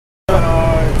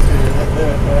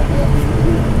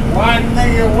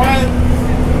what?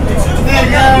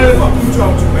 Nigga. Fuck you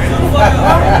talking to, man?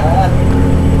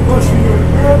 What's you doing,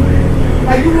 man?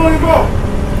 Hey, you want him off?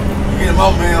 You get him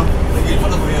off, man. Get him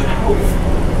off, man.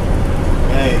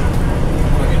 Hey.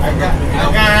 I got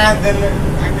the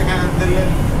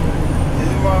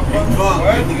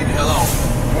What? Get the hell off.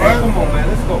 Hey, come on, man.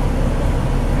 Let's go.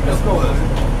 Let's go.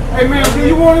 Hey, man, do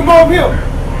you want him off here?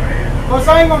 Cause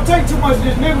I ain't gonna take too much of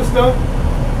this nigga stuff.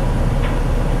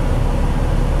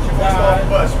 She wants you off the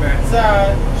bus, man.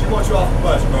 She wants you off the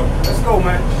bus, bro. Let's go,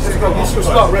 man. Let's go. This your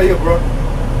stop right here, bro.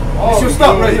 This your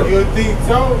stop right here. You think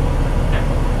so?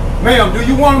 Ma'am, do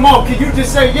you want him off? Can you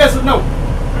just say yes or no?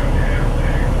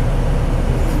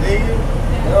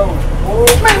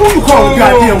 Man, who you calling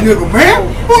goddamn nigga, man?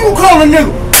 Who you calling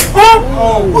nigga? Huh?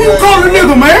 Who you calling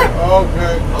nigga, man?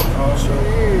 Okay.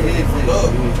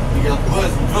 Look, you got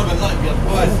buzz. You drunk enough, you got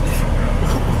buzz.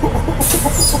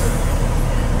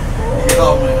 Get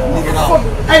off, man. Get off.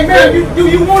 Hey, man, do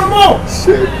you want him off?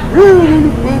 Shit,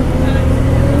 really?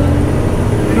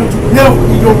 Never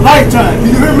in your lifetime. Do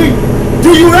you hear me? Do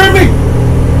you hear me?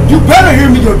 You better hear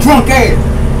me, you drunk ass.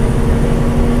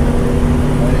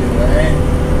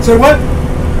 Say what?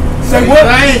 Say what?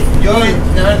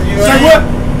 Say what?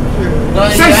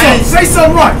 Say something. Say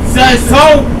something right. Say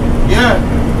so? Yeah.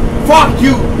 Fuck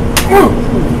you.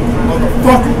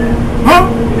 Motherfucker. Huh?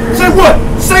 Say what?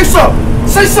 Say something.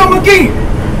 Say something again.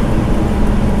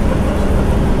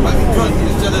 Like you drunk, you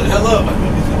just shut the hell up. I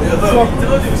told you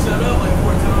to shut up like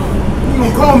 4 times. You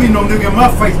don't call me no nigga in my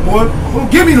face, boy. Don't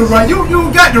give me the right. You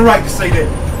don't got the right to say that.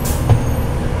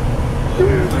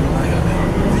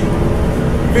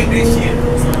 Bring that shit.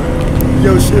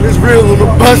 Yo, shit is real on the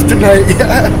bus tonight.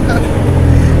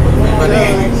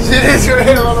 Shit is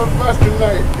real on the bus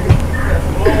tonight.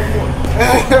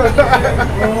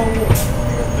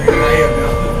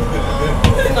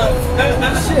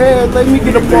 Shit, let me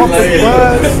get up off the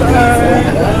bus.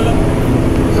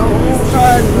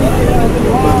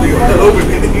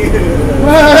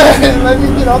 Let me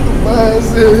get off the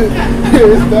bus.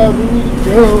 It's time for me to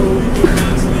go.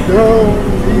 Go.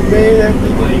 He made that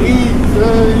nigga leave,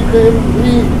 son. He made him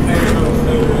leave.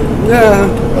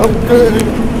 Yeah, I'm good.